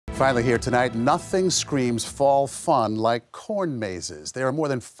Finally here tonight, nothing screams fall fun like corn mazes. There are more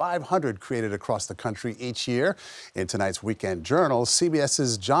than 500 created across the country each year. In tonight's Weekend Journal,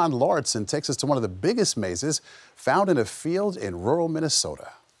 CBS's John Lauritsen takes us to one of the biggest mazes found in a field in rural Minnesota.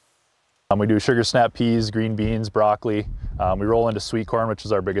 We do sugar snap peas, green beans, broccoli. We roll into sweet corn, which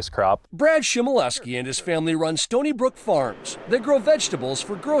is our biggest crop. Brad Shimoleski and his family run Stoney Brook Farms. They grow vegetables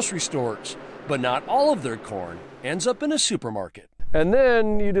for grocery stores, but not all of their corn ends up in a supermarket. And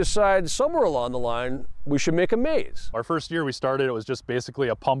then you decide somewhere along the line, we should make a maze. Our first year we started, it was just basically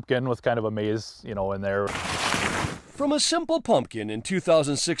a pumpkin with kind of a maze, in there. From a simple pumpkin in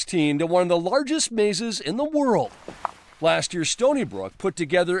 2016 to one of the largest mazes in the world. Last year, Stoney Brook put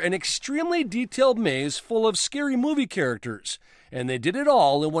together an extremely detailed maze full of scary movie characters, and they did it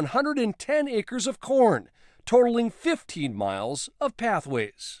all in 110 acres of corn, totaling 15 miles of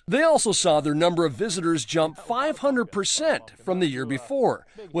pathways. They also saw their number of visitors jump 500% from the year before,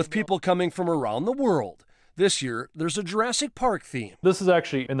 with people coming from around the world. This year, there's a Jurassic Park theme. This is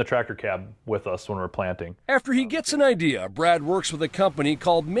actually in the tractor cab with us when we're planting. After he gets an idea, Brad works with a company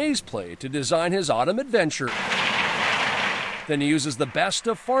called Maze Play to design his autumn adventure. Then he uses the best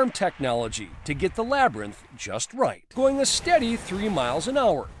of farm technology to get the labyrinth just right. Going a steady 3 miles an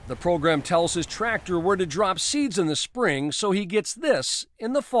hour. The program tells his tractor where to drop seeds in the spring, so he gets this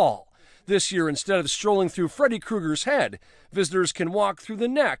in the fall. This year, instead of strolling through Freddy Krueger's head, visitors can walk through the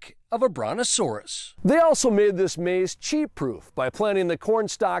neck of a brontosaurus. They also made this maze cheat-proof by planting the corn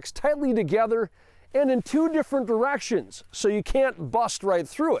stalks tightly together and in 2 different directions, so you can't bust right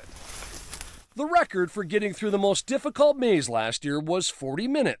through it. The record for getting through the most difficult maze last year was 40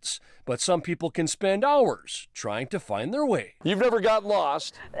 minutes, but some people can spend hours trying to find their way. You've never gotten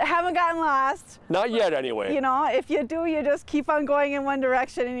lost? I haven't gotten lost. Not yet, anyway. If you do, you just keep on going in one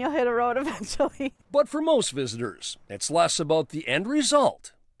direction and you'll hit a road eventually. But for most visitors, it's less about the end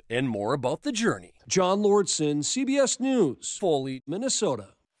result and more about the journey. John Lauritsen, CBS News, Foley, Minnesota.